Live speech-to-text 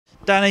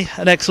Danny,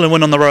 an excellent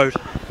win on the road.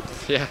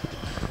 Yeah,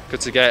 good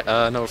to get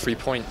another 3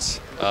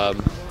 points.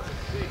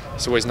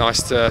 It's always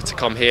nice to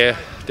come here,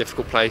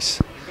 difficult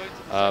place.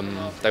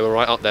 They were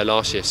right up there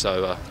last year,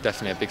 so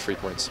definitely a big 3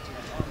 points.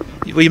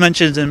 We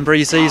mentioned in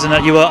pre-season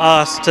that you were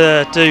asked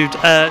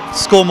to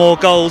score more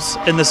goals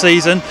in the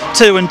season.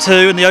 2 and 2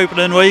 in the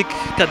opening week.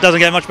 That doesn't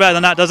get much better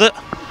than that, does it?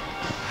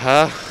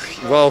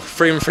 Well,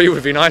 3 and 3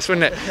 would be nice,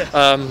 wouldn't it?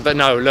 But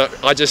no,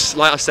 look, like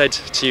I said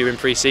to you in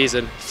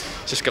pre-season,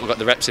 just got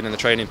the reps in the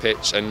training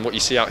pitch, and what you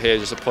see out here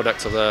is just a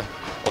product of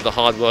the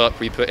hard work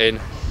we put in.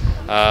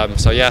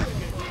 So yeah,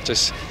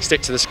 just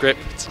stick to the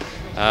script,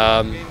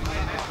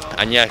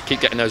 and yeah, keep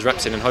getting those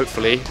reps in, and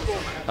hopefully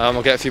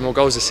we'll get a few more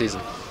goals this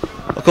season.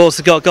 Of course,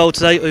 we got a goal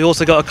today. We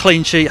also got a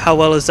clean sheet. How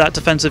well is that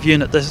defensive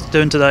unit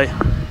doing today?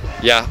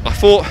 Yeah, I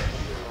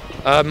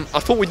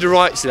thought we did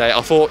right today.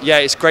 I thought, yeah,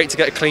 it's great to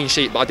get a clean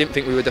sheet, but I didn't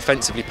think we were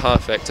defensively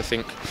perfect. I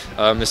think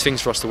there's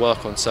things for us to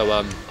work on.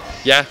 So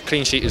yeah,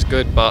 clean sheet is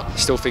good, but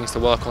still things to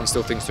work on,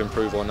 still things to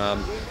improve on.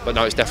 But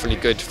no, it's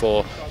definitely good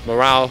for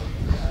morale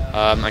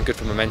and good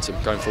for momentum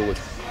going forward.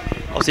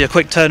 Obviously, a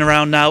quick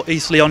turnaround now.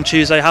 Eastleigh on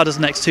Tuesday. How does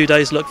the next 2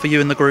 days look for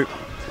you in the group?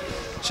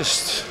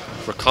 Just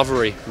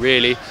recovery,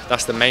 really.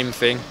 That's the main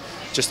thing.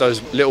 Just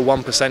those little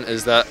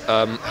 1%ers that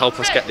help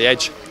us get the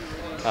edge,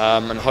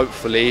 and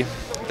hopefully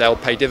they'll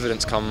pay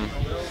dividends come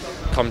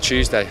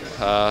Tuesday.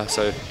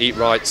 So eat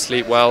right,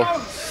 sleep well,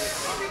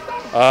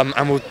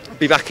 and we'll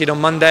be back in on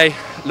Monday,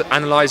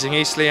 analysing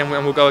Eastleigh, and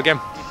we'll go again.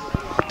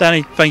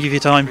 Danny, thank you for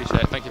your time.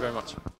 Appreciate it. Thank you very much.